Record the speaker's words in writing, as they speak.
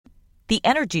The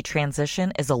energy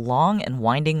transition is a long and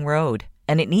winding road,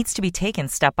 and it needs to be taken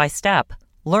step by step.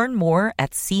 Learn more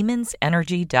at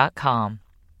SiemensEnergy.com.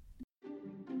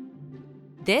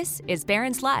 This is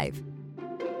Barron's Live.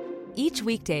 Each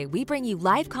weekday, we bring you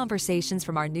live conversations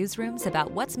from our newsrooms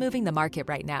about what's moving the market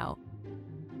right now.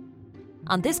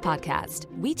 On this podcast,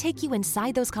 we take you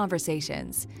inside those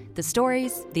conversations, the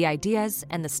stories, the ideas,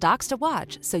 and the stocks to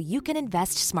watch so you can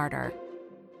invest smarter.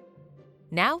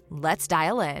 Now, let's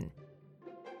dial in.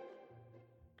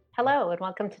 Hello, and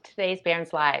welcome to today's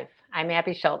Barron's Live. I'm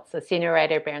Abby Schultz, a senior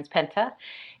writer at Barron's Penta,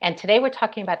 and today we're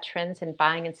talking about trends in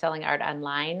buying and selling art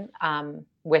online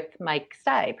with Mike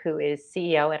Steib, who is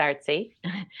CEO at Artsy.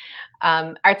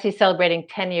 Artsy is celebrating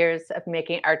 10 years of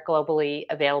making art globally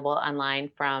available online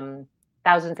from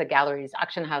thousands of galleries,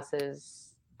 auction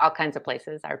houses, all kinds of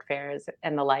places, art fairs,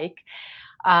 and the like.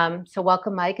 So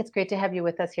welcome, Mike. It's great to have you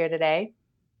with us here today.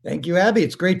 Thank you, Abby.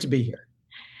 It's great to be here.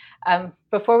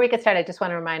 Before we get started, I just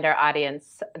want to remind our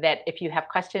audience that if you have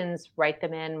questions, write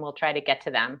them in. We'll try to get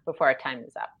to them before our time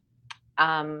is up.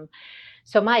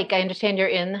 So, Mike, I understand you're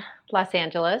in Los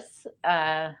Angeles,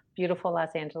 beautiful Los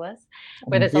Angeles,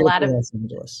 where there's a lot of Los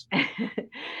Angeles.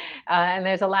 And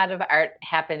there's a lot of art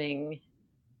happening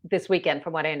this weekend.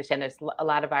 From what I understand, there's a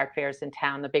lot of art fairs in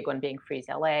town. The big one being Frieze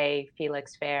LA,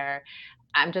 Felix Fair.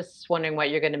 I'm just wondering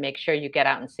what you're going to make sure you get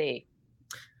out and see.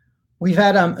 We've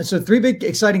had so three big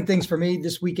exciting things for me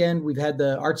this weekend. We've had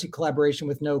the Artsy collaboration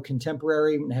with No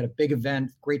Contemporary. We had a big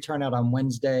event, great turnout on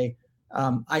Wednesday.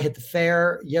 I hit the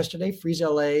fair yesterday. Frieze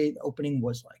LA opening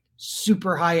was like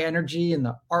super high energy, and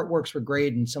the artworks were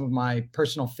great. And some of my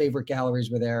personal favorite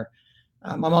galleries were there.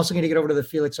 I'm also going to get over to the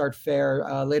Felix Art Fair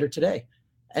later today,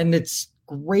 and it's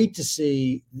great to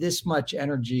see this much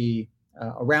energy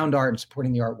around art and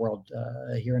supporting the art world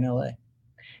here in LA.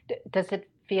 Does it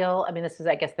feel, I mean, this is,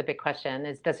 I guess, the big question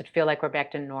is, does it feel like we're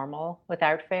back to normal with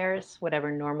art fairs,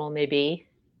 whatever normal may be?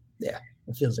 Yeah,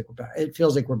 it feels like we're back. It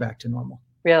feels like we're back to normal.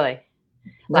 Really?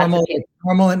 Normal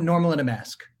in a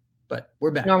mask, but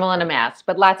we're back. Normal in a mask,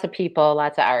 but lots of people,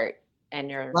 lots of art, and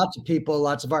lots of people,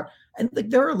 lots of art. And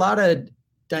there are a lot of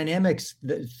dynamics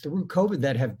through COVID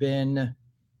that have been,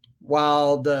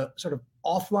 while the sort of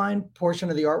offline portion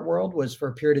of the art world was for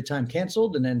a period of time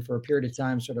canceled, and then for a period of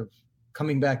time sort of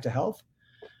coming back to health,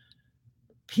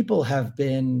 people have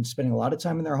been spending a lot of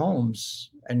time in their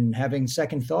homes and having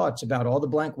second thoughts about all the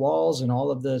blank walls and all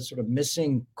of the sort of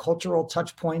missing cultural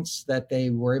touch points that they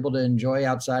were able to enjoy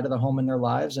outside of the home in their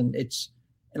lives. And it's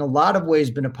in a lot of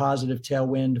ways been a positive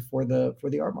tailwind for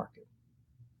the art market.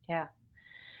 Yeah.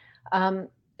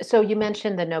 So you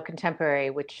mentioned the No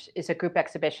Contemporary, which is a group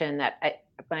exhibition that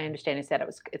my understanding said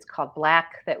it's called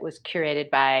Black, that was curated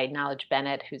by Knowledge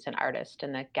Bennett, who's an artist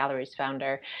and the gallery's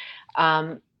founder.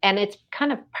 And it's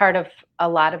kind of part of a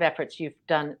lot of efforts you've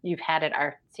had at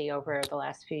Artsy over the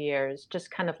last few years, just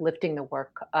kind of lifting the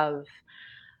work of,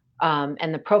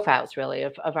 and the profiles really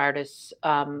of artists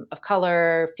of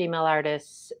color, female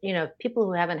artists, people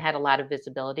who haven't had a lot of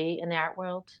visibility in the art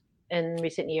world in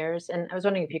recent years. And I was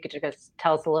wondering if you could just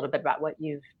tell us a little bit about what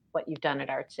you've done at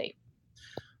Artsy.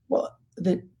 Well,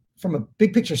 from a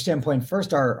big picture standpoint,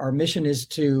 first, our mission is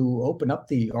to open up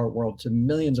the art world to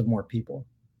millions of more people.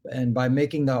 And by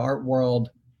making the art world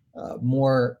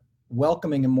more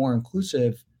welcoming and more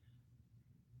inclusive,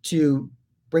 to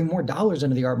bring more dollars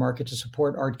into the art market to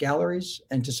support art galleries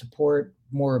and to support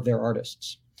more of their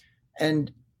artists.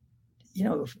 And,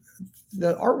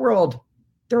 the art world,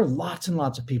 there are lots and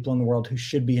lots of people in the world who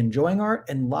should be enjoying art,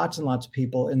 and lots of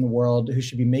people in the world who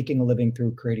should be making a living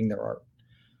through creating their art.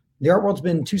 The art world's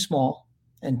been too small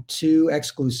and too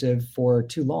exclusive for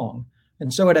too long.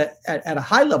 And so at a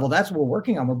high level, that's what we're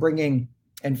working on. We're bringing,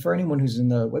 and for anyone who's in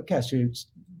the webcast who's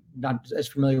not as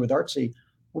familiar with Artsy,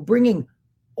 we're bringing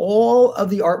all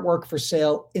of the artwork for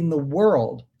sale in the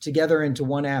world together into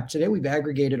one app. Today, we've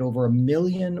aggregated over 1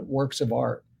 million works of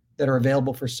art that are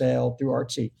available for sale through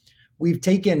Artsy. We've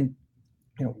taken,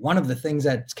 one of the things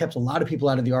that's kept a lot of people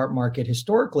out of the art market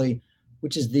historically,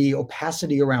 which is the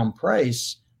opacity around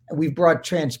price. And we've brought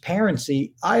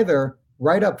transparency either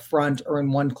right up front or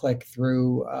in one click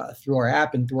through our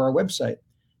app and through our website.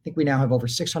 I think we now have over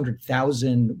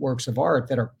 600,000 works of art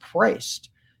that are priced.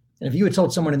 And if you had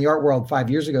told someone in the art world 5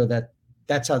 years ago that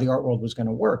that's how the art world was going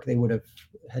to work, they would have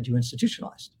had you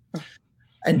institutionalized.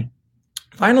 And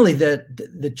finally,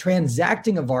 the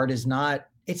transacting of art is not,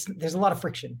 there's a lot of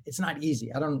friction. It's not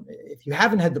easy. If you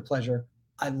haven't had the pleasure,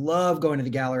 I love going to the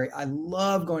gallery. I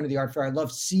love going to the art fair. I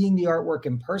love seeing the artwork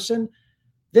in person.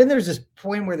 Then there's this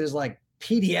point where there's like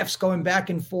PDFs going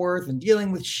back and forth and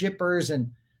dealing with shippers,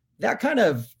 and that kind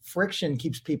of friction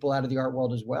keeps people out of the art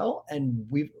world as well. And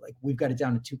we've got it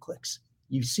down to 2 clicks.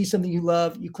 You see something you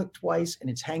love, you click twice, and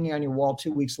it's hanging on your wall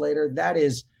 2 weeks later. That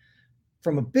is,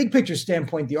 from a big picture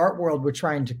standpoint, the art world we're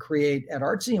trying to create at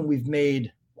Artsy, and we've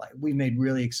made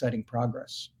really exciting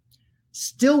progress.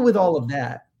 Still, with all of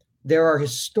that, there are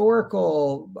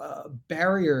historical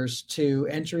barriers to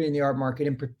entry in the art market,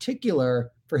 in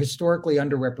particular for historically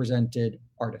underrepresented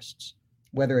artists,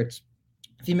 whether it's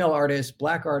female artists,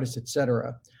 Black artists, et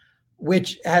cetera,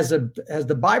 which has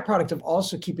the byproduct of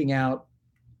also keeping out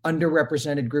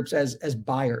underrepresented groups as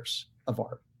buyers of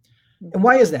art. And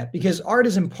why is that? Because art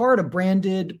is in part a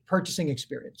branded purchasing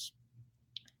experience.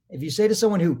 If you say to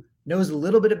someone who knows a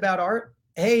little bit about art,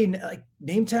 hey,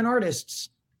 name 10 artists,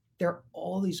 they're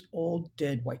all these old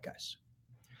dead white guys.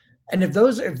 And if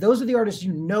those are the artists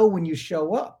you know when you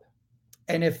show up,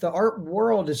 and if the art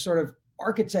world is sort of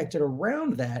architected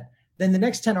around that, then the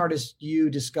next 10 artists you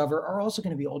discover are also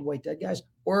going to be old white dead guys,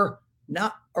 or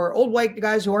old white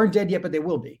guys who aren't dead yet, but they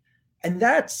will be. And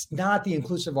that's not the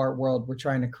inclusive art world we're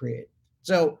trying to create.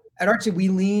 So at Artsy, we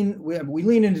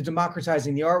lean into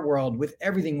democratizing the art world with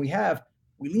everything we have.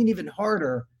 We lean even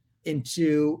harder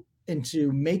into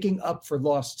making up for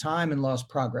lost time and lost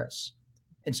progress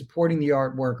and supporting the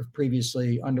artwork of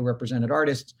previously underrepresented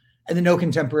artists. And the No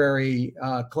Contemporary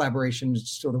collaboration is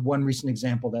sort of one recent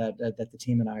example that the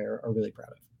team and I are really proud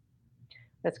of.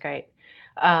 That's great.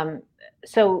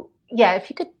 So yeah, if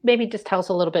you could maybe just tell us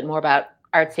a little bit more about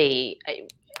Artsy.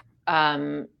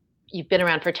 You've been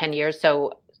around for 10 years,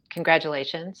 so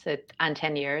congratulations on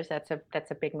 10 years. That's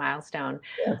a big milestone.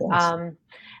 Yeah,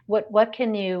 what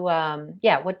can you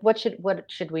what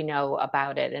should we know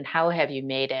about it, and how have you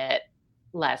made it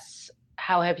less?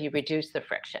 How have you reduced the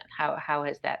friction? How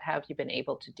have you been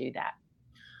able to do that?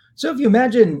 So if you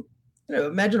imagine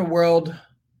a world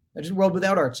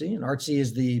without Artsy, and Artsy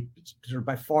is the sort of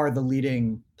by far the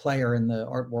leading player in the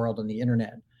art world on the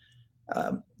internet.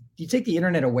 You take the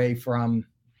internet away from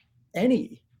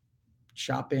any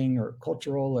shopping or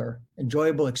cultural or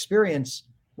enjoyable experience,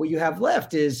 what you have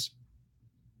left is,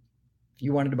 if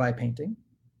you wanted to buy a painting,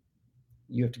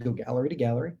 you have to go gallery to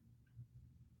gallery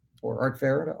or art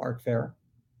fair to art fair.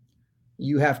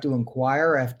 You have to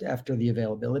inquire after the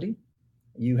availability.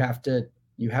 You have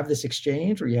this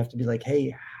exchange where you have to be like,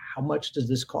 hey, how much does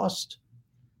this cost?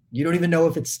 You don't even know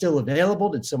if it's still available.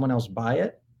 Did someone else buy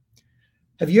it?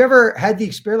 Have you ever had the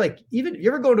experience, you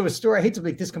ever go to a store? I hate to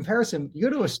make this comparison. You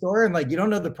go to a store and you don't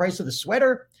know the price of the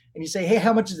sweater, and you say, hey,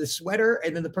 how much is this sweater?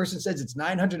 And then the person says it's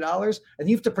 $900, and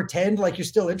you have to pretend like you're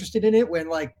still interested in it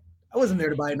when I wasn't there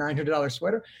to buy a $900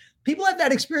 sweater. People have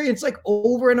that experience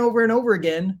over and over and over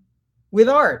again with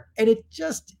art. And it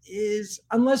just is,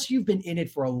 unless you've been in it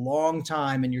for a long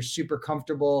time and you're super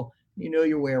comfortable, you know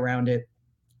your way around it,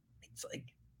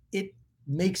 it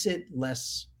makes it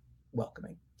less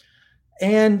welcoming.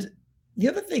 And the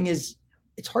other thing is,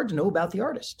 it's hard to know about the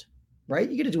artist, right?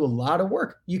 You got to do a lot of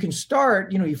work. You can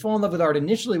start, you fall in love with art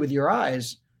initially with your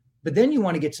eyes, but then you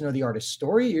want to get to know the artist's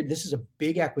story. This is a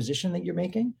big acquisition that you're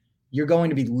making. You're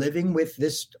going to be living with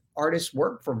this artist's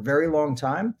work for a very long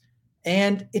time.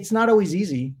 And it's not always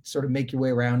easy to sort of make your way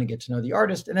around and get to know the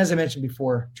artist. And as I mentioned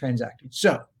before, transacting.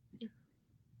 So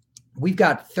we've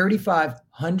got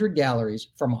 3,500 galleries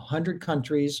from 100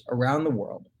 countries around the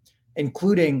world,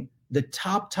 including the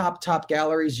top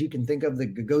galleries you can think of, the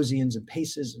Gagosians and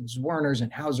Paces and Zwirners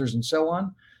and Hausers and so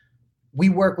on. We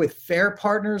work with fair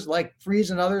partners like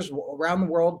Frieze and others around the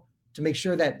world to make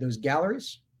sure that those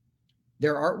galleries,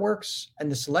 their artworks, and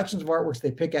the selections of artworks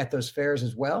they pick at those fairs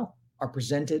as well are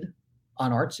presented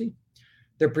on Artsy.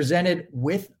 They're presented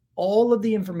with all of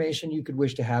the information you could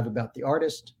wish to have about the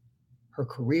artist, her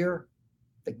career,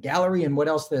 the gallery, and what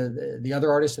else the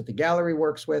other artists that the gallery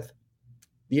works with.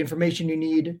 The information you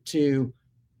need to,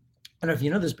 I don't know if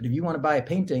you know this, but if you want to buy a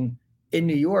painting in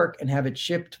New York and have it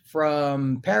shipped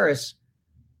from Paris,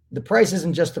 the price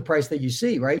isn't just the price that you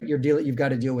see, right? You've got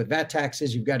to deal with VAT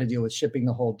taxes. You've got to deal with shipping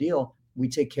the whole deal. We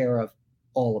take care of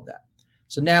all of that.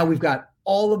 So now we've got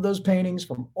all of those paintings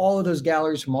from all of those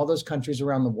galleries from all those countries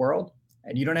around the world.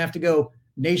 And you don't have to go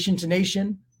nation to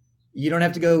nation. You don't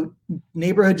have to go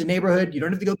neighborhood to neighborhood. You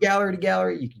don't have to go gallery to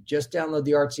gallery. You can just download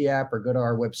the Artsy app or go to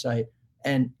our website,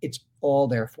 and it's all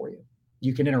there for you.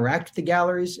 You can interact with the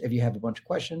galleries if you have a bunch of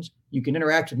questions. You can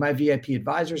interact with my VIP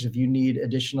advisors if you need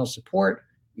additional support.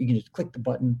 You can just click the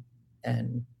button,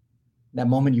 and that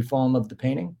moment you fall in love with the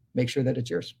painting, make sure that it's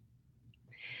yours.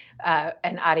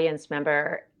 An audience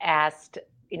member asked,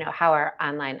 how are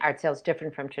online art sales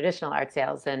different from traditional art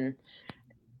sales? And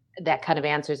that kind of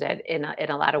answers it in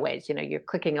a lot of ways. You're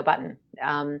clicking a button.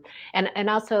 And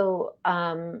also,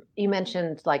 you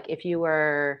mentioned, like, if you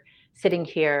were sitting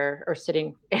here or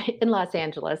sitting in Los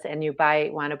Angeles and you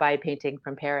want to buy a painting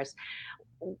from Paris,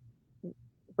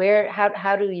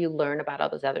 how do you learn about all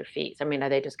those other fees? I mean, are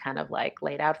they just kind of like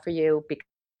laid out for you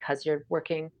because you're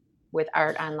working with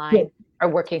art online or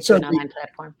working through an online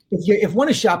platform? If one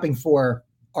is shopping for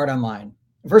art online,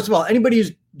 first of all, anybody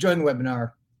who's joining the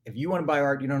webinar, if you want to buy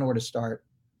art, you don't know where to start,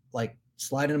 like,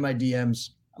 slide into my DMs.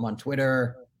 I'm on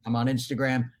Twitter. I'm on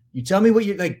Instagram. You tell me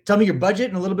tell me your budget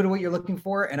and a little bit of what you're looking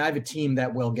for. And I have a team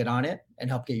that will get on it and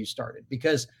help get you started,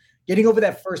 because getting over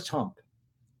that first hump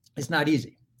is not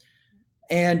easy.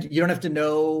 And you don't have to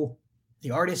know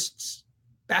the artist's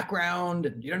background,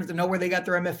 and you don't have to know where they got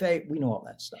their MFA. We know all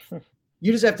that stuff.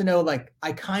 You just have to know, like,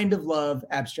 I kind of love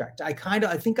abstract. I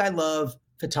think I love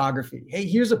photography. Hey,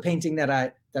 here's a painting that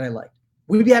I like.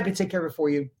 We'd be happy to take care of it for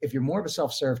you. If you're more of a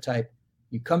self-serve type,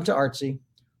 you come to Artsy.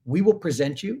 We will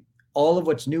present you all of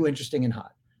what's new, interesting, and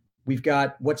hot. We've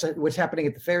got what's happening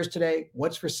at the fairs today,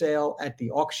 what's for sale at the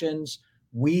auctions.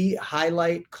 We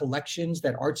highlight collections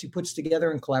that Artsy puts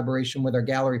together in collaboration with our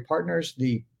gallery partners,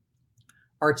 the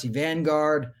Artsy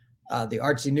Vanguard, the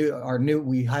Artsy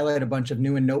we highlight a bunch of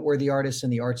new and noteworthy artists in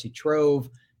the Artsy Trove.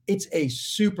 It's a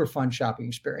super fun shopping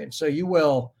experience. So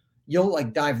you'll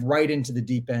like dive right into the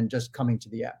deep end just coming to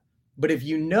the app. But if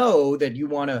you know that you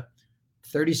want a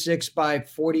 36 by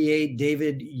 48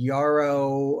 David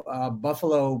Yarrow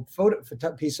Buffalo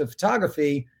piece of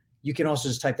photography, you can also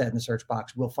just type that in the search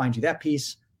box. We'll find you that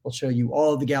piece. We'll show you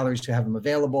all of the galleries who have them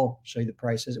available, show you the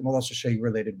prices, and we'll also show you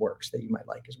related works that you might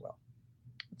like as well.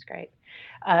 That's great.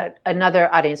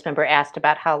 Another audience member asked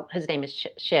about his name is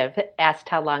Shiv, asked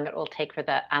how long it will take for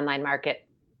the online art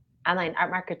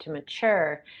market to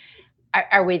mature.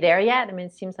 Are we there yet? I mean,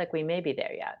 it seems like we may be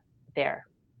there yet.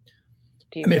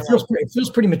 It feels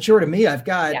pretty mature to me. I've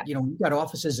got, we've got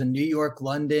offices in New York,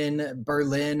 London,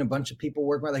 Berlin, a bunch of people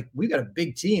working. Like, we've got a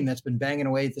big team that's been banging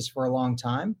away at this for a long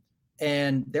time.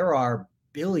 And there are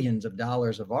billions of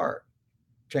dollars of art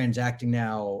transacting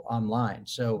now online.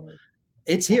 So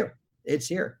it's here. It's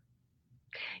here.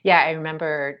 Yeah. I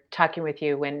remember talking with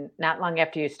you not long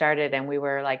after you started, and we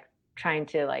were like trying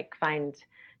to find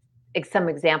some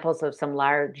examples of some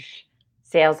large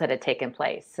sales that had taken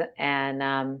place.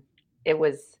 And, it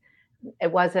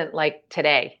wasn't like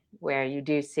today where you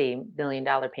do see $1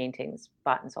 million paintings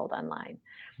bought and sold online.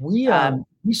 We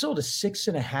sold a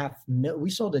 $6.5 million. We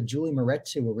sold a Julie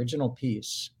Morettu original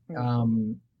piece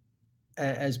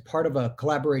as part of a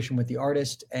collaboration with the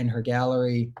artist and her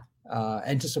gallery,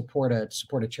 and to support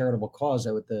a charitable cause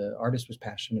that the artist was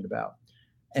passionate about.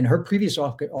 And her previous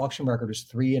auction record was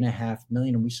 $3.5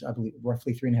 million, and I believe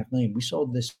roughly $3.5 million. We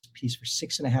sold this piece for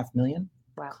 $6.5 million.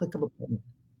 Wow! Click of a button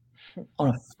on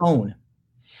a phone.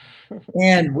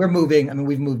 And we've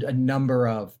moved a number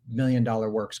of $1 million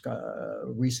works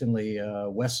recently,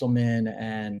 Wesselman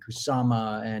and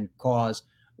Kusama and Cause.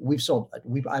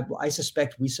 I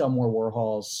suspect we sell more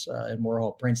Warhols and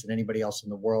Warhol prints than anybody else in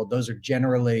the world. Those are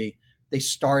generally, they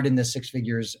start in the six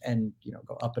figures and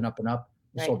go up and up and up.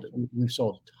 We've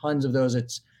sold tons of those.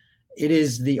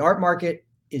 The art market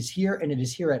is here, and it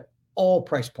is here at all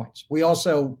price points.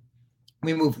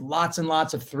 We move lots and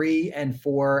lots of 3 and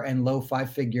 4 and low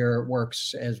 5-figure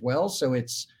works as well. So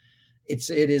it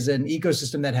is an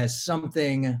ecosystem that has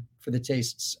something for the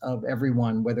tastes of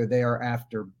everyone, whether they are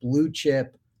after blue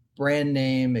chip, brand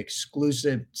name,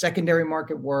 exclusive secondary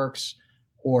market works,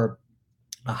 or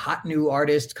a hot new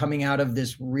artist coming out of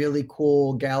this really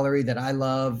cool gallery that I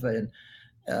love, and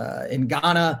in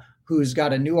Ghana, who's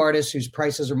got a new artist whose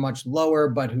prices are much lower,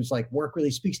 but whose work really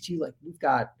speaks to you. Like, we've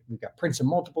got prints and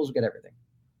multiples, we've got everything.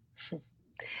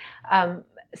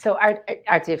 So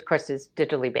Artsy, of course, is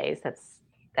digitally based.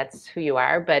 That's who you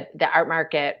are. But the art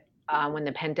market, when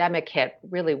the pandemic hit,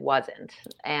 really wasn't.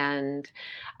 And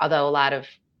although a lot of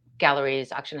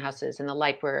galleries, auction houses, and the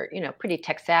like were, pretty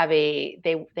tech savvy,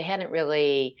 they hadn't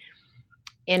really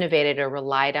innovated or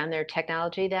relied on their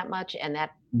technology that much. And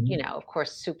that, of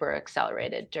course, super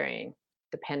accelerated during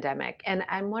the pandemic. And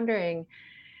I'm wondering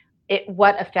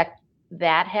what effect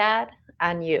that had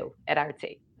on you at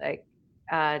Artsy,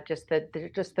 just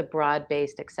the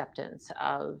broad-based acceptance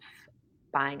of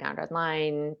buying art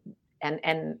online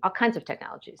and all kinds of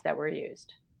technologies that were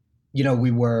used.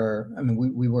 We were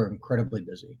incredibly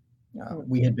busy.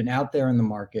 We had been out there in the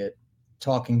market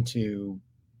talking to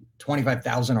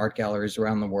 25,000 art galleries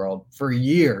around the world for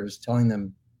years, telling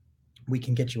them, we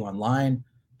can get you online.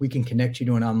 We can connect you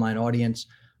to an online audience.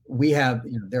 We have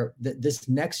this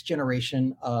next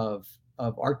generation of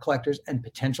art collectors and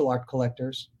potential art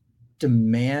collectors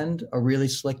demand a really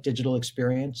slick digital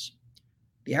experience.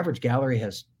 The average gallery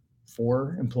has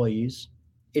 4 employees.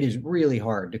 It is really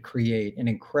hard to create an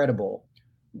incredible,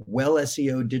 well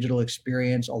SEO digital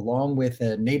experience along with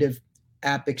a native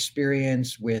app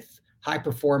experience with high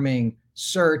performing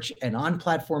search and on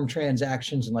platform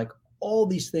transactions and like all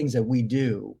these things that we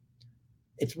do.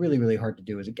 It's really, really hard to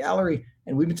do as a gallery.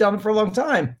 And we've been telling them for a long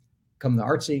time, come to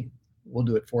Artsy, we'll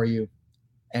do it for you.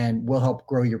 And we'll help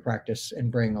grow your practice and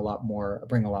bring a lot more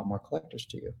collectors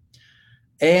to you.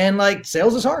 And like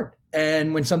sales is hard.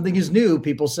 And when something is new,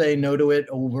 people say no to it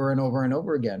over and over and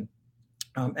over again.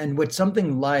 And what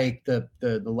something like the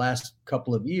last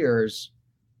couple of years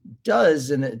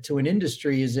does to an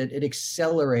industry is it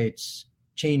accelerates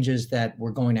changes that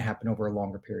were going to happen over a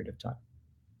longer period of time.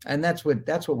 And that's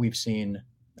what we've seen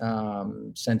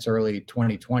since early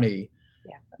 2020.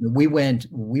 Yeah. We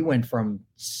went from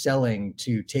selling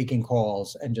to taking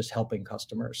calls and just helping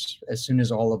customers as soon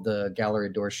as all of the gallery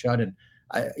doors shut. And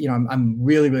I'm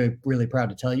really, really, really proud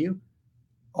to tell you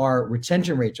our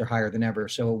retention rates are higher than ever.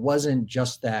 So it wasn't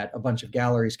just that a bunch of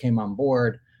galleries came on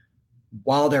board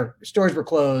while their stores were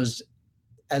closed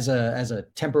as a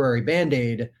temporary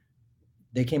Band-Aid.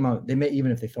 They came out,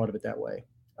 even if they thought of it that way,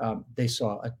 they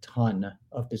saw a ton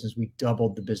of business. We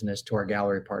doubled the business to our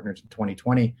gallery partners in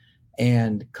 2020.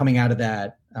 And coming out of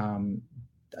that,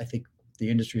 I think the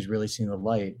industry's really seen the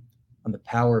light on the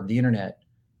power of the internet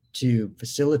to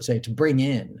facilitate, to bring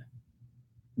in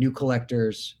new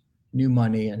collectors, new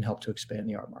money, and help to expand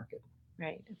the art market.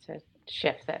 Right. It's a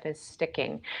shift that is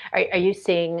sticking. Are you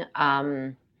seeing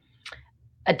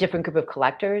a different group of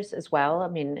collectors as well? I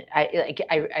mean,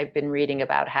 I've been reading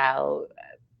about how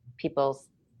people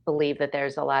believe that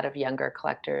there's a lot of younger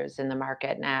collectors in the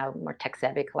market now, more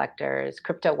tech-savvy collectors,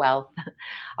 crypto wealth,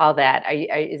 all that.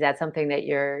 Is that something that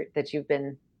you've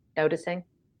been noticing?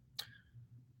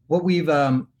 What we've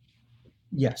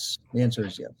yes, the answer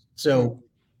is yes. So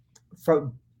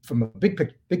from a big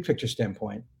picture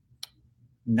standpoint,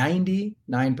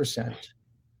 99%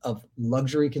 of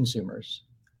luxury consumers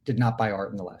did not buy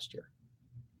art in the last year.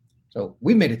 So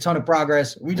we've made a ton of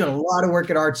progress. We've done a lot of work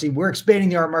at Artsy. We're expanding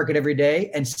the art market every day,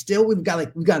 and still we've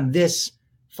gotten this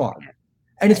far.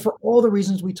 And it's for all the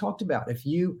reasons we talked about. If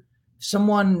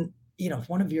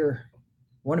one of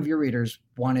your readers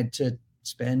wanted to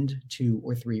spend $2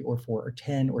 or $3 or $4 or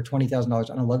 $10 or $20,000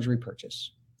 on a luxury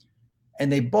purchase, and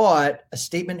they bought a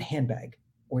statement handbag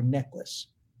or necklace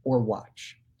or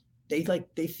watch,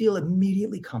 they feel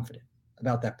immediately confident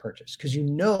about that purchase because you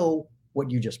know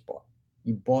what you just bought.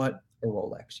 You bought a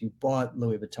Rolex. You bought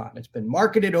Louis Vuitton. It's been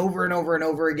marketed over and over and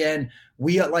over again.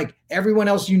 We like everyone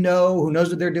else who knows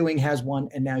what they're doing has one,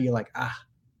 and now you're like,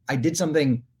 I did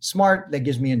something smart that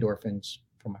gives me endorphins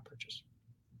for my purchase.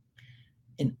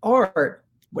 In art,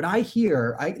 what I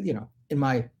hear, in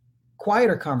my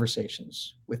quieter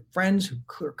conversations with friends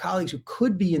or colleagues who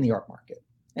could be in the art market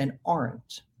and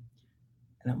aren't,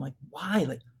 and I'm like, why?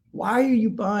 Like, why are you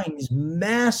buying these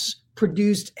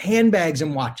mass-produced handbags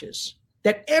and watches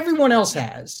that everyone else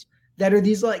has that are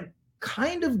these like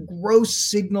kind of gross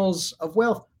signals of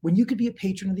wealth when you could be a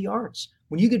patron of the arts,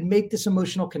 when you could make this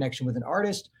emotional connection with an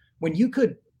artist, when you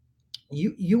could,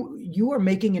 you are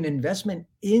making an investment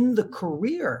in the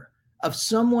career of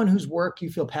someone whose work you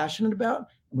feel passionate about.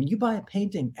 When you buy a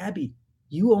painting, Abby,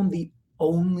 you own the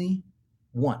only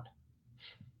one.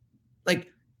 Like,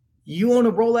 you own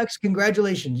a Rolex,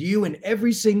 congratulations. You and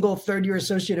every single third-year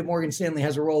associate at Morgan Stanley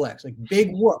has a Rolex. Like,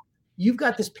 big whoop. You've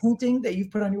got this painting that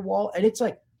you've put on your wall, and it's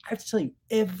like, I have to tell you,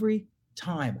 every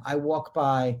time I walk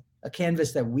by a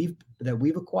canvas that we've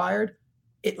acquired,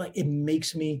 it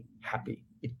makes me happy.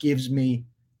 It gives me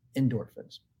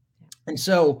endorphins. And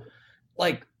so,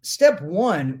 like, step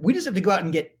one, we just have to go out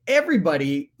and get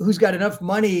everybody who's got enough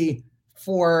money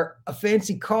for a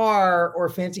fancy car or a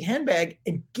fancy handbag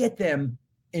and get them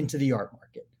into the art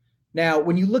market. Now,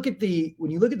 when you look at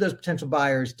those potential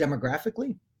buyers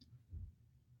demographically,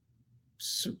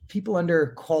 so people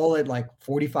call it like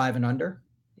 45 and under.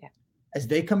 Yeah. As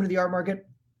they come into the art market,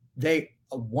 they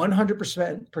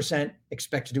 100%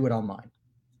 expect to do it online.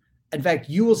 In fact,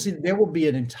 you will see there will be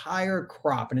an entire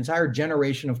crop, an entire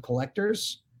generation of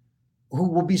collectors who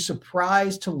will be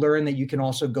surprised to learn that you can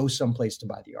also go someplace to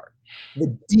buy the art.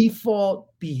 The default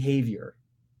behavior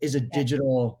is a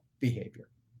digital behavior.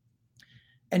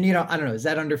 And, I don't know, is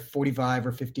that under 45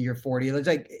 or 50 or 40? It's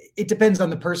like, it depends on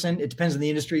the person. It depends on the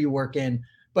industry you work in.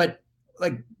 But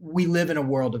like, we live in a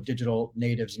world of digital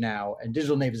natives now, and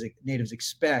digital natives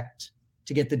expect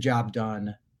to get the job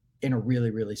done in a really,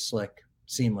 really slick,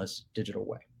 seamless digital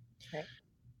way. Okay.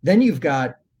 Then you've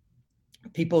got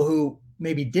people who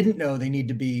maybe didn't know they need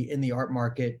to be in the art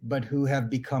market, but who have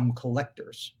become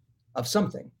collectors of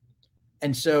something.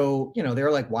 And so, there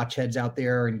are like watch heads out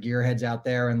there and gear heads out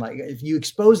there. And like, if you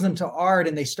expose them to art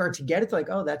and they start to get it, like,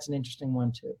 oh, that's an interesting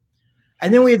one too.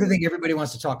 And then we have the thing everybody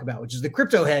wants to talk about, which is the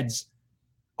crypto heads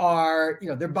are,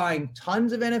 they're buying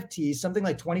tons of NFTs, something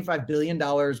like $25 billion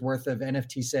worth of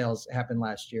NFT sales happened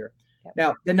last year. Yep.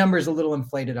 Now, the number is a little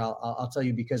inflated, I'll tell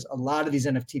you, because a lot of these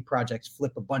NFT projects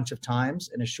flip a bunch of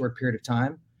times in a short period of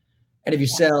time. And if you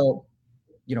sell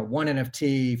one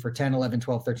NFT for $10, $11,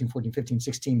 $12, $13, $14,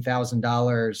 $15,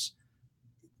 $16,000,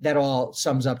 that all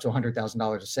sums up to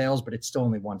 $100,000 of sales, but it's still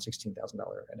only one $16,000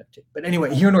 NFT. But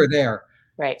anyway, here nor there,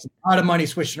 right? It's a lot of money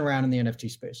swishing around in the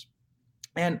NFT space,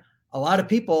 and a lot of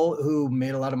people who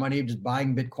made a lot of money just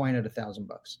buying Bitcoin at $1,000.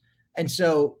 And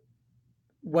so,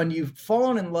 when you've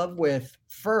fallen in love with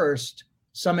first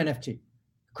some NFT,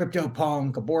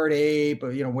 CryptoPunk, a Bored Ape,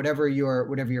 or whatever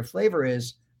your flavor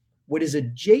is. What is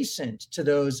adjacent to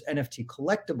those NFT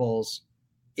collectibles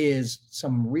is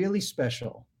some really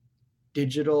special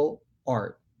digital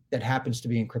art that happens to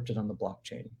be encrypted on the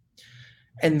blockchain.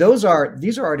 And these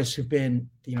are artists who've been,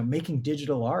 making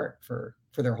digital art for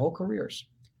their whole careers.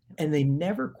 And they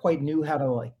never quite knew how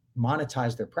to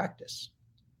monetize their practice,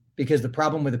 because the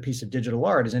problem with a piece of digital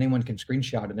art is anyone can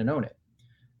screenshot it and own it.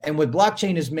 And what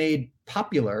blockchain has made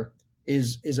popular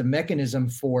is a mechanism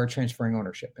for transferring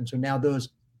ownership. And so now those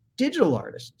digital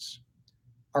artists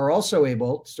are also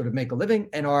able to sort of make a living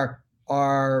and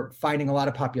are finding a lot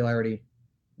of popularity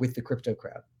with the crypto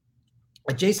crowd.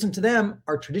 Adjacent to them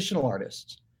are traditional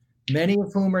artists, many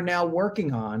of whom are now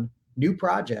working on new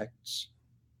projects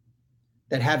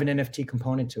that have an NFT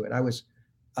component to it. I was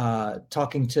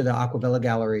talking to the Aquavella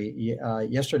Gallery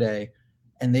yesterday,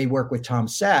 and they work with Tom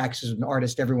Sachs, who's an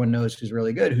artist everyone knows who's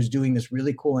really good, who's doing this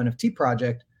really cool NFT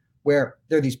project where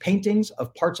there are these paintings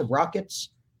of parts of rockets.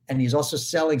 And he's also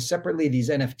selling separately these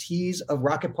NFTs of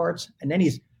rocket parts. And then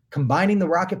he's combining the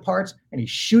rocket parts and he's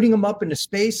shooting them up into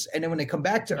space. And then when they come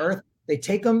back to Earth, they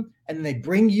take them and then they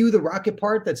bring you the rocket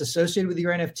part that's associated with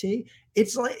your NFT.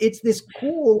 It's this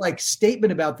cool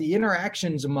statement about the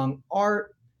interactions among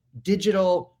art,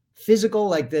 digital, physical,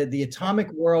 like the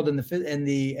atomic world and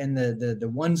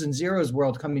the ones and zeros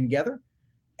world coming together.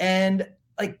 And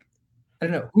I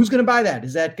don't know who's going to buy that.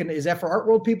 Is that for art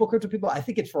world people, crypto people? I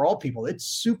think it's for all people. It's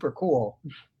super cool.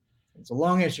 It's a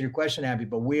long answer to your question, Abby,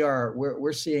 but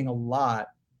we're seeing a lot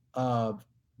of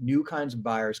new kinds of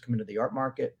buyers come into the art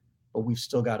market, but we've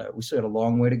still got a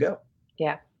long way to go.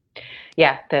 Yeah,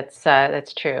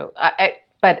 that's true.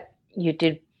 But you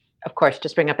did, of course,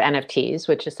 just bring up NFTs,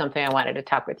 which is something I wanted to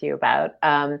talk with you about.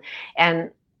 And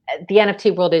the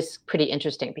NFT world is pretty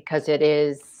interesting because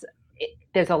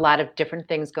there's a lot of different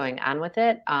things going on with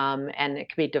it. And it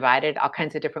can be divided all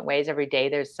kinds of different ways. Every day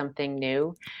there's something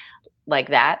new like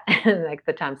that, like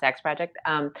the Tom Sachs project.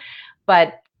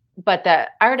 But the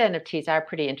art NFTs are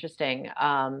pretty interesting,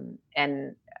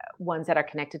 and ones that are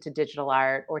connected to digital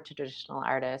art or to traditional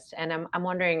artists. And I'm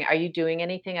wondering, are you doing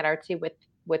anything at Artsy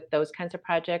with those kinds of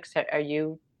projects? Are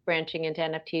you branching into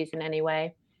NFTs in any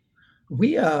way?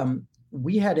 We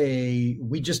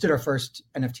just did our first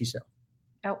NFT sale.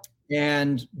 Oh.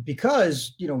 And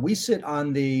because, we sit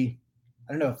on I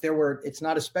don't know it's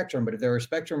not a spectrum, but if there were a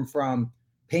spectrum from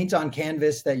paint on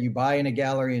canvas that you buy in a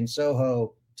gallery in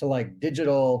Soho to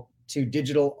digital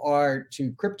art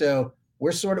to crypto,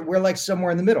 we're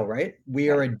somewhere in the middle, right? We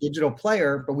are a digital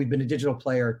player, but we've been a digital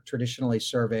player traditionally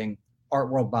serving art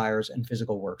world buyers and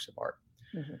physical works of art.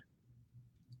 Mm-hmm.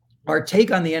 Our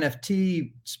take on the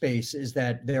NFT space is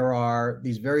that there are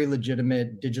these very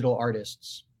legitimate digital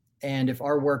artists. And if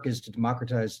our work is to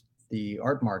democratize the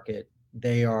art market,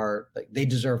 they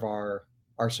deserve our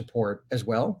support as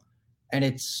well. And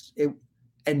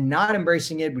and not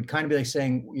embracing it would kind of be like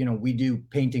saying, we do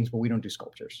paintings, but we don't do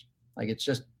sculptures. It's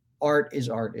just art is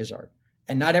art is art.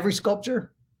 And not every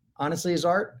sculpture, honestly, is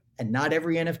art. And not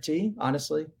every NFT,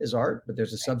 honestly, is art. But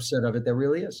there's a subset of it that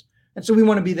really is. And so we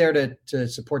want to be there to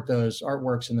support those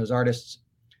artworks and those artists.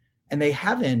 And they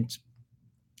haven't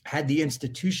had the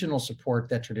institutional support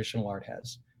that traditional art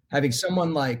has. Having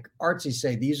someone like Artsy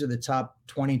say, these are the top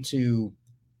 22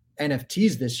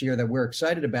 NFTs this year that we're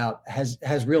excited about has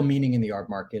real meaning in the art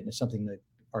market. And it's something that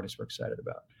artists were excited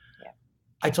about. Yeah.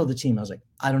 I told the team, I was like,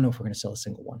 I don't know if we're going to sell a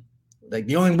single one.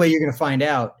 The only way you're going to find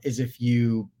out is if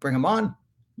you bring them on,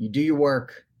 you do your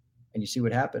work, and you see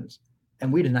what happens.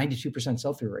 And we had a 92%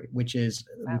 sell-through rate, which is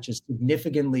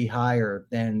significantly higher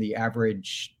than the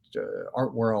average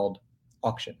art world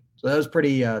auction. So that was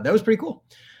pretty cool.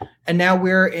 And now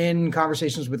we're in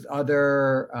conversations with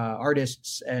other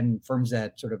artists and firms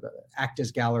that sort of act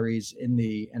as galleries in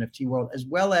the NFT world, as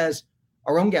well as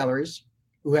our own galleries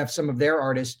who have some of their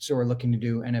artists who are looking to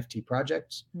do NFT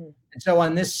projects. And so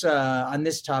on this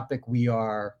topic,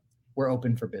 we're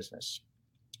open for business.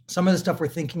 Some of the stuff we're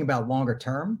thinking about longer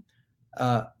term,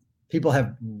 people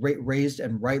have raised,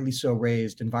 and rightly so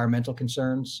raised, environmental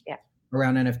concerns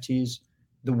around NFTs.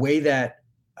 The way that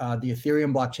the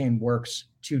Ethereum blockchain works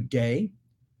today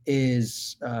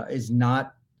is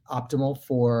not optimal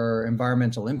for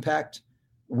environmental impact.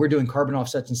 We're doing carbon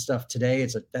offsets and stuff today.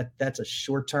 That's a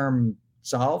short-term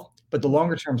solve, but the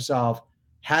longer-term solve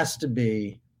has to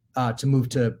be to move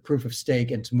to proof of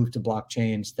stake and to move to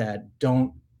blockchains that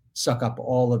don't suck up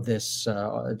all of this,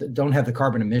 don't have the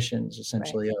carbon emissions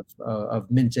essentially of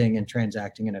minting and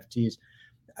transacting NFTs.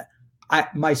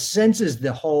 My sense is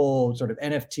the whole sort of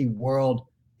NFT world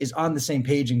is on the same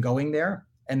page and going there,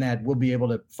 and that we'll be able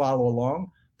to follow along.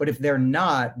 But if they're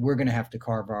not, we're going to have to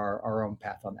carve our own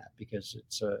path on that, because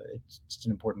it's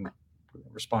an important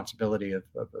responsibility of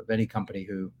any company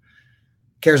who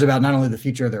cares about not only the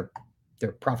future of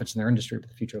their profits in their industry, but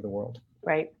the future of the world.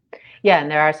 Right. Yeah, and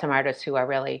there are some artists who are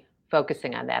really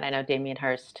focusing on that. I know Damien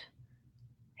Hirst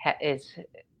is,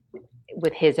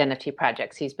 with his NFT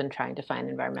projects, he's been trying to find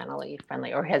environmentally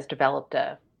friendly, or has developed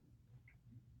a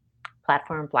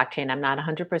platform, blockchain. I'm not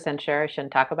 100% sure. I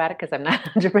shouldn't talk about it because I'm not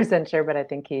 100% sure, but I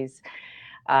think he's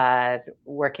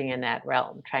working in that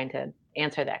realm, trying to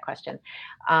answer that question.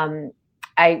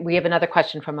 We have another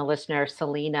question from a listener,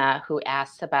 Selena, who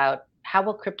asks about how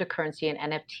will cryptocurrency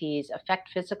and NFTs affect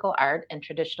physical art and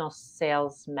traditional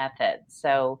sales methods?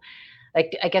 So,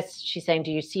 like, I guess she's saying,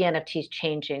 do you see NFTs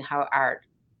changing how art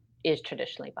is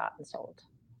traditionally bought and sold,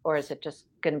 or is it just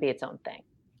going to be its own thing?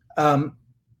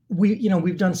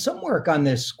 We've done some work on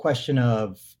this question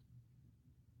of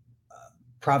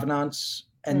provenance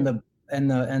and the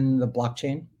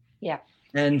blockchain. Yeah.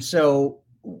 And so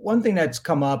one thing that's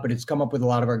come up, and it's come up with a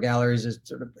lot of our galleries, is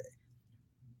sort of,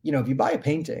 if you buy a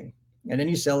painting and then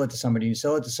you sell it to somebody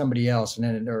else, and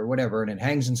then, or whatever, and it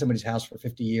hangs in somebody's house for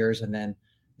 50 years, and then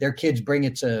their kids bring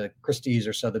it to Christie's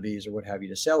or Sotheby's or what have you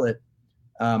to sell it.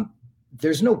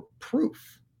 There's no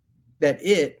proof that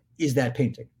it is that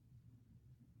painting.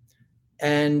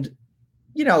 And,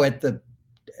 for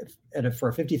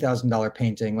a $50,000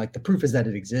 painting, like, the proof is that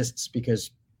it exists, because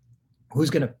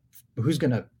who's gonna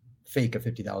fake a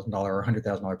 $50,000 or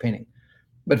 $100,000 painting?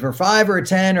 But for $5 or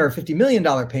 $10 or $50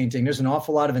 million painting, there's an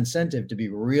awful lot of incentive to be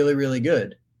really, really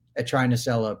good at trying to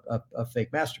sell a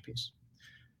fake masterpiece.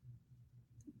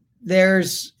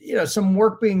 There's, some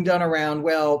work being done around,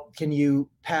 well, can you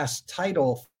pass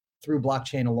title through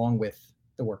blockchain along with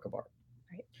the work of art?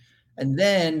 Right. And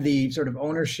then the sort of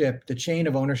ownership, the chain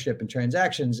of ownership and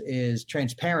transactions is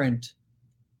transparent.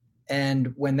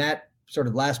 And when that sort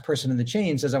of last person in the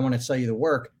chain says, I want to sell you the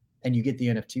work, and you get the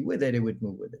NFT with it, it would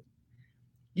move with it.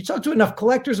 You talk to enough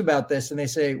collectors about this and they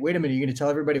say, wait a minute, you're going to tell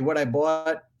everybody what I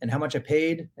bought and how much I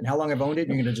paid and how long I've owned it,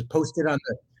 and you're going to just post it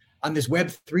on this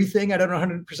Web3 thing I don't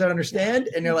 100% understand?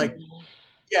 And they're like,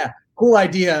 yeah, cool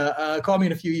idea. Call me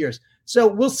in a few years. So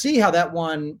we'll see how that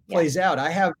one plays out.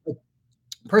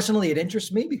 Personally, it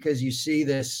interests me because you see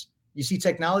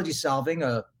technology solving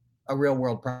a real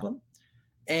world problem.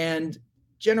 And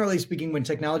generally speaking, when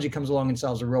technology comes along and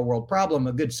solves a real world problem,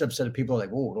 a good subset of people are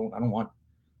like, oh, I don't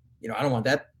want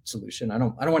that solution. I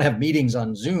don't want to have meetings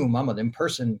on Zoom. I'm an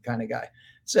in-person kind of guy.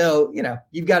 So,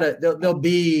 you've got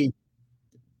to,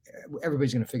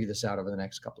 everybody's going to figure this out over the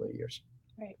next couple of years.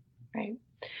 Right.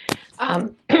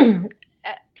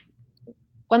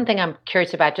 One thing I'm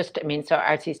curious about, so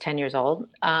Artsy's 10 years old.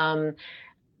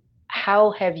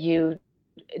 How have you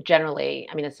generally,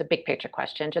 it's a big picture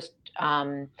question, just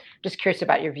curious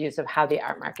about your views of how the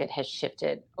art market has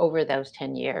shifted over those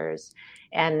 10 years.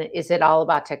 And is it all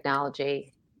about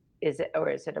technology? Is it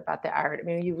about the art?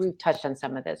 We've touched on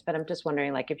some of this, but I'm just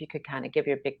wondering, like, if you could kind of give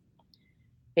your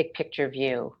big picture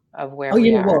view of where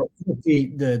we are. Well,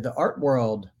 the art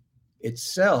world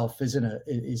itself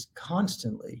is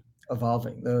constantly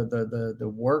evolving.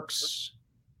 The works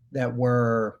that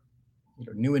were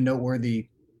new and noteworthy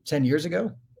 10 years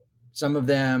ago, some of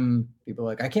them people are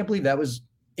like, I can't believe that was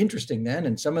interesting then,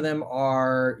 and some of them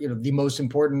are the most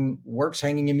important works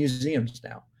hanging in museums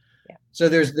now. Yeah. So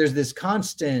there's this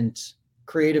constant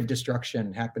creative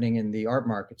destruction happening in the art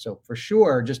market. So for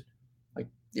sure, just like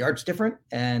the art's different,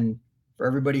 and for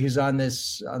everybody who's on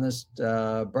this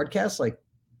broadcast, like,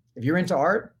 if you're into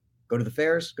art, go to the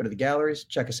fairs, go to the galleries,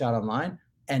 check us out online,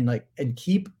 and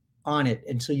keep on it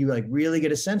until you really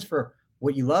get a sense for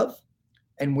what you love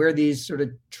and where these sort of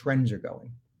trends are going.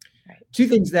 Right. Two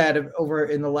things that have, over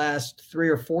in the last 3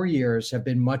 or 4 years, have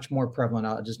been much more prevalent.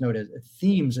 I'll just note as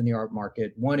themes in the art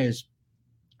market. One is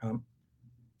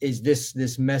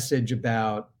this message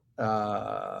about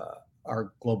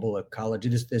our global ecology,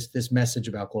 this message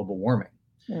about global warming,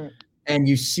 and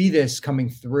you see this coming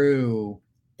through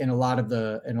in a lot of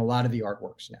the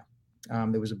artworks now.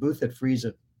 There was a booth at Frieze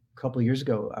a couple of years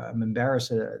ago. I'm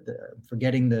embarrassed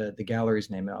forgetting the gallery's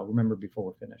name. I'll remember before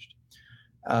we're finished.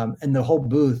 And the whole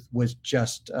booth was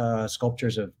just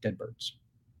sculptures of dead birds.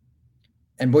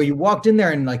 And boy, you walked in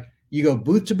there and like you go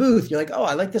booth to booth, you're like, oh,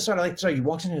 I like this art. I like this art. You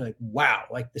walked in and you're like, wow,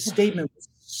 like the statement was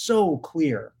so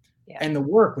clear, and the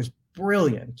work was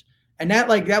brilliant. And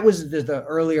that was the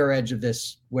earlier edge of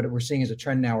this, what we're seeing as a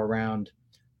trend now around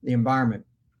the environment.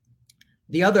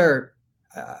 The other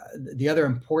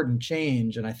important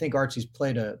change, and I think Artsy's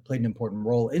played an important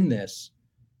role in this,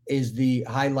 is the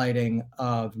highlighting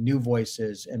of new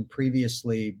voices and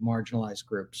previously marginalized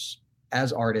groups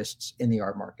as artists in the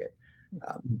art market.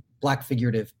 Black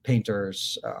figurative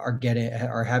painters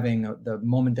are having the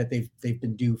moment that they've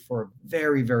been due for a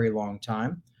very, very long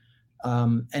time,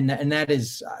 and that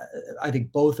is, I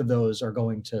think both of those are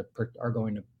going to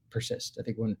persist. I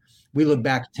think when we look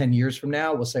back 10 years from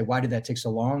now, we'll say, why did that take so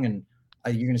long? And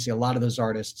you're going to see a lot of those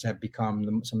artists have become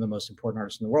some of the most important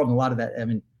artists in the world, and a lot of that, I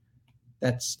mean,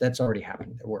 that's already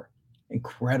happened. There were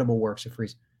incredible works of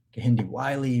Frieze. Kehinde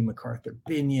Wiley, MacArthur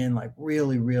Binion, like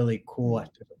really, really cool.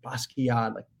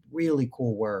 Basquiat, like really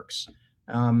cool works.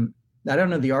 I don't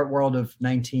know. The art world of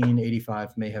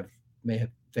 1985 may have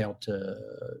failed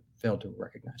to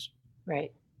recognize.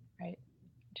 Right.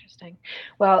 Interesting.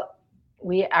 Well,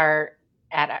 we are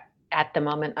at the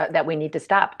moment that we need to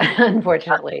stop,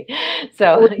 unfortunately.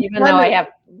 So even though I have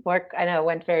work, I know it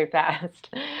went very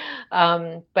fast,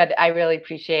 but I really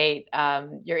appreciate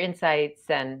your insights.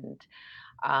 And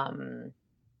I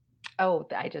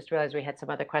just realized we had some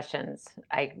other questions.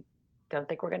 I don't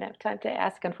think we're going to have time to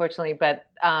ask, unfortunately, but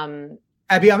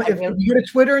Abby, if you go to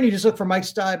Twitter and you just look for Mike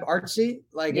Steib Artsy,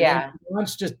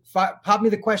 once just pop me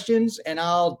the questions and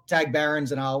I'll tag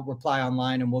Barron's and I'll reply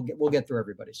online, and we'll get through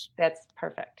everybody's. That's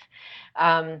perfect.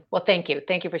 Well, thank you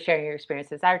for sharing your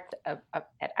experiences at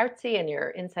Artsy and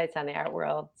your insights on the art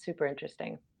world. Super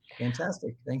interesting.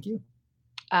 Fantastic. Thank you.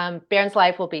 Barron's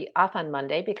Live will be off on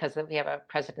Monday because we have a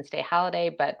President's Day holiday,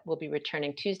 but we'll be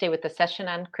returning Tuesday with a session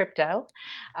on crypto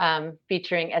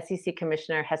featuring SEC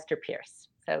Commissioner Hester Pierce.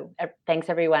 So thanks,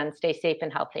 everyone. Stay safe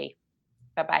and healthy.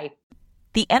 Bye-bye.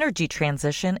 The energy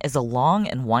transition is a long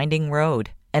and winding road,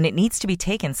 and it needs to be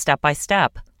taken step by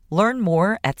step. Learn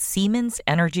more at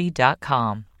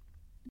SiemensEnergy.com.